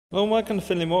Hello and welcome to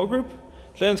Finlay Motor Group.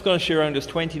 Today I'm going to show you around this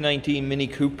 2019 Mini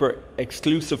Cooper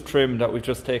exclusive trim that we've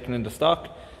just taken into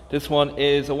stock. This one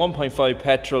is a 1.5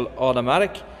 petrol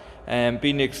automatic, and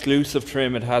being the exclusive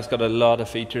trim, it has got a lot of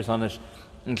features on it,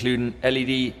 including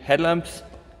LED headlamps,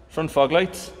 front fog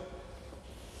lights,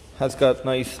 has got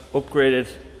nice upgraded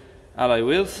alloy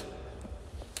wheels,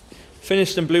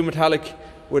 finished in blue metallic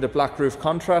with a black roof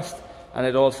contrast, and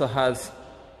it also has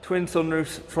twin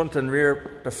sunroofs, front and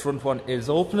rear. The front one is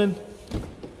opening.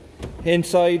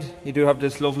 Inside you do have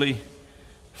this lovely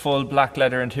full black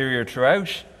leather interior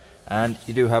throughout, and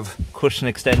you do have cushion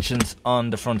extensions on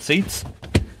the front seats.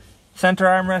 Centre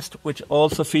armrest, which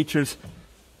also features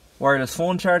wireless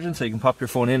phone charging, so you can pop your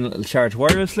phone in and it'll charge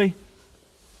wirelessly.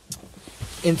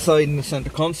 Inside in the centre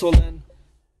console then,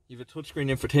 you have a touchscreen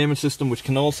infotainment system which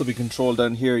can also be controlled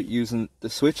down here using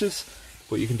the switches,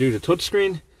 but you can do the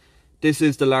touchscreen. This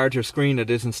is the larger screen that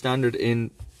isn't standard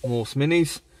in most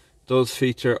Minis. It does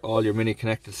feature all your Mini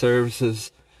connected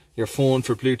services, your phone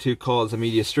for Bluetooth calls and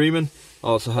media streaming,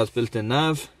 also has built-in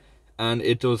nav, and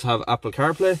it does have Apple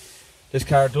CarPlay. This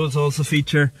car does also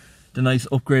feature the nice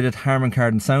upgraded Harman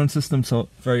Kardon sound system, so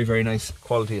very nice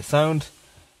quality of sound.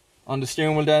 On the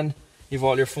steering wheel then, you have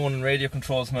all your phone and radio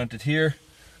controls mounted here,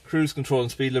 cruise control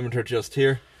and speed limiter just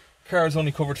here. Car is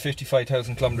only covered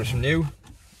 55,000 kilometers from new.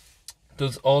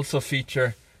 Does also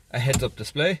feature a heads-up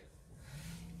display,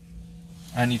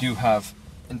 and you do have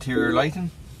interior lighting,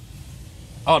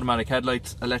 automatic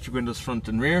headlights, electric windows front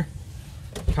and rear.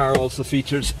 Car also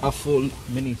features a full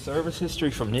Mini service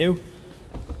history from new.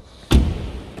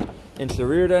 Into the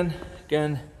rear then,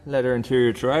 again leather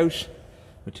interior throughout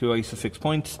with two ISOFIX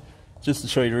points. Just to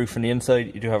show you the roof from the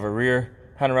inside, you do have a rear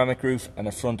panoramic roof and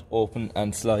a front open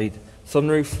and slide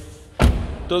sunroof.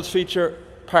 Does feature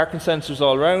parking sensors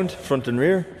all around, front and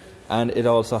rear, and it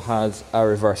also has a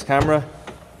reverse camera.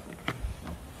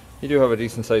 You do have a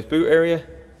decent sized boot area.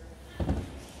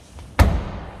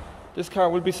 This car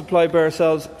will be supplied by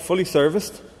ourselves fully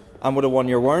serviced and with a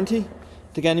 1-year warranty.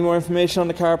 To get any more information on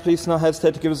the car, please do not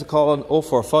hesitate to give us a call on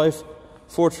 045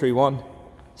 431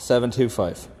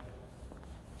 725.